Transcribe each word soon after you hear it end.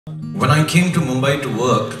when I came to Mumbai to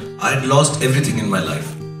work, I had lost everything in my life.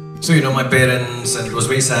 So, you know, my parents, and it was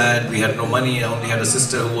very sad. We had no money. I only had a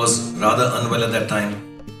sister who was rather unwell at that time.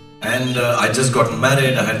 And I just gotten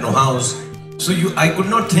married. I had no house. So I could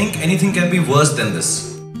not think anything can be worse than this.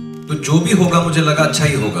 So जो भी होगा मुझे लगा अच्छा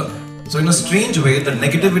ही होगा. So in a strange way, the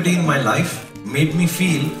negativity in my life made me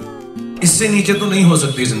feel इससे नीचे तो नहीं हो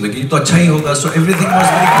सकती जिंदगी, तो अच्छा ही होगा. So everything was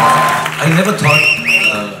very good. I never thought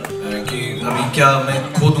कि अभी क्या मैं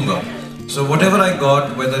खो दूंगा. So whatever I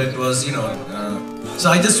got, whether it was, you know, so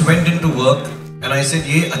I just went into work and I said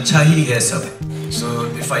ये अच्छा ही है सब. So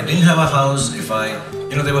if I didn't have a house, if I,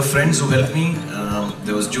 you know, there were friends who helped me.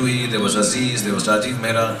 There was Juhi, there was Aziz, there was Rajiv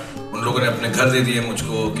Mehra. उन लोगों ने अपने घर दे दिए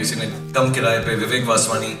मुझको, किसी ने कम किराए पे, विवेक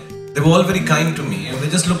Vaswani. They were all very kind to me and they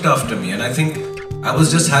just looked after me, and I think I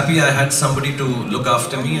was just happy I had somebody to look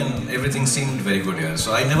after me and everything seemed very good here.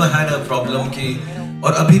 So I never had a problem कि,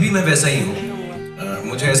 और अभी भी मैं वैसा ही हूँ.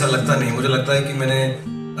 मुझे ऐसा लगता नहीं, मुझे लगता है कि मैंने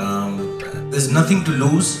there's nothing to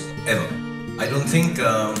lose ever. I don't think,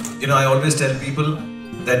 you know, I always tell people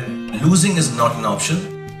that losing is not an option,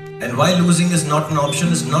 and why losing is not an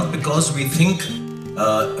option is not because we think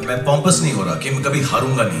मैं pompous नहीं हो रहा कि मैं कभी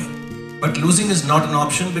हारूंगा नहीं. But losing is not an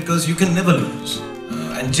option because you can never lose.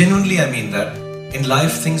 And genuinely I mean that. In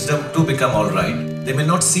life things do become alright. They may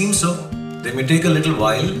not seem so. They may take a little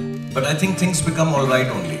while. But I think things become alright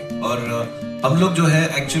only. और हम लोग जो है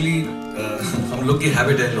actually हम लोग की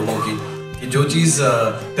habit है लोगों की कि जो चीज़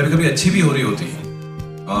कभी-कभी अच्छी भी हो रही होती है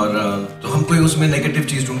और तो हम कोई उसमें नेगेटिव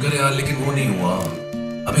चीज़ ढूंढ कर यार लेकिन वो नहीं हुआ.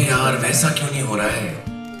 अबे यार वैसा क्यों नहीं हो रहा है.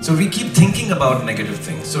 So we keep thinking about negative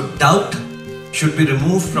things. So doubt should be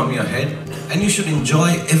removed from your head and you should enjoy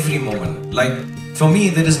every moment. Like for me,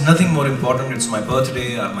 there is nothing more important. It's my birthday,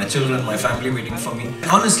 my children, my family waiting for me.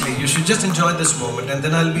 Honestly, you should just enjoy this moment, and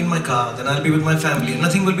then I'll be in my car, then I'll be with my family.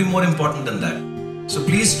 Nothing will be more important than that. So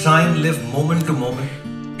please try and live moment to moment.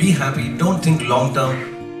 Be happy. Don't think long term.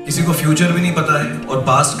 किसी को future भी नहीं पता है और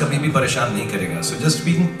past कभी भी परेशान नहीं करेगा. So just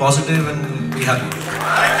being positive and be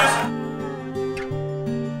happy.